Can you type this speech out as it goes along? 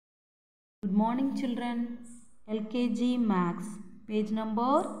Good morning children. LKG Maths, page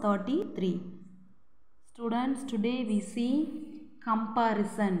number 33. Students, today we see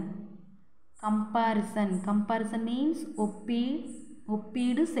comparison. Comparison means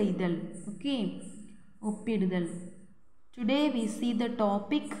ஒப்பீடு செய்தல். Okay. ஒப்பிடுதல். Today we see the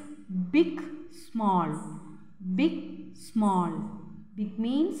topic big, small. Big, small. Big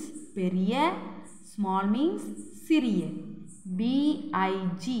means பெரிய, small means சிறிய.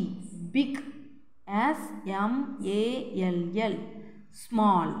 B-I-G, big, S-M-A-L-L,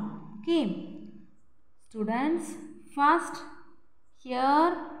 small. Okay. Students, first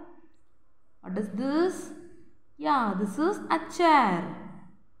here, what is this? Yeah, this is a chair.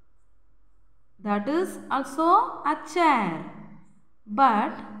 That is also a chair.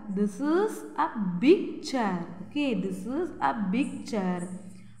 But this is a big chair. Okay, this is a big chair.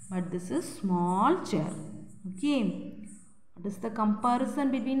 But this is small chair. Okay. What is the comparison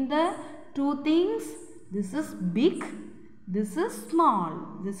between the two things? This is big. This is small.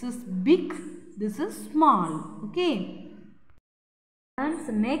 This is big. This is small. Okay. And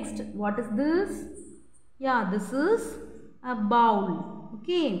next, what is this? Yeah, this is a bowl.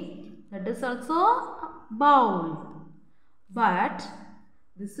 Okay. That is also a bowl. But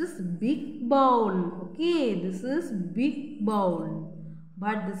this is big bowl. Okay. This is big bowl.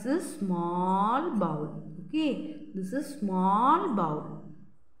 But this is small bowl. Okay. This is small bowl.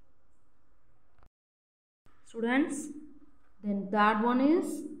 Students, then third one is,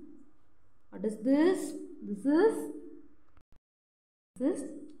 what is this? This is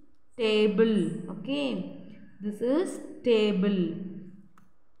table. Okay. This is table.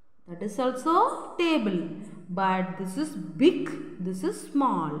 That is also table. But this is big. This is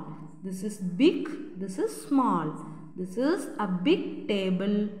small. This is big. This is small. This is a big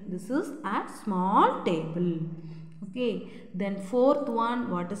table. This is a small table. Okay. Then fourth one,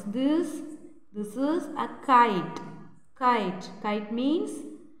 what is this? This is a kite. Kite means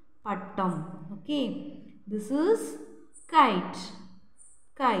pattam. Okay. This is kite.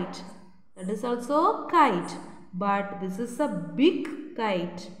 That is also kite. But this is a big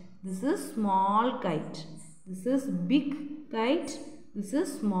kite. This is small kite. This is big kite. This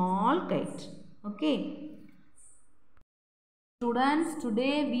is small kite. Okay. Students,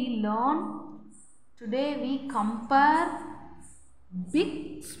 today we compare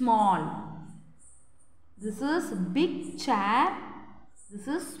big, small. This is big chair. This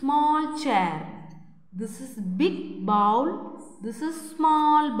is small chair. This is big bowl. This is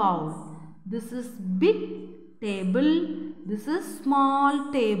small bowl. This is big table. This is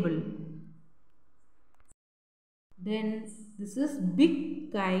small table. Then this is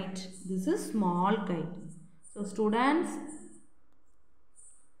big kite. This is small kite. So students,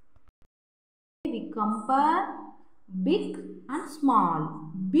 we compare big and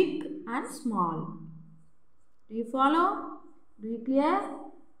small. Big and small. Do you follow? Do you clear?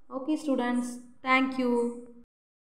 Okay students. Thank you.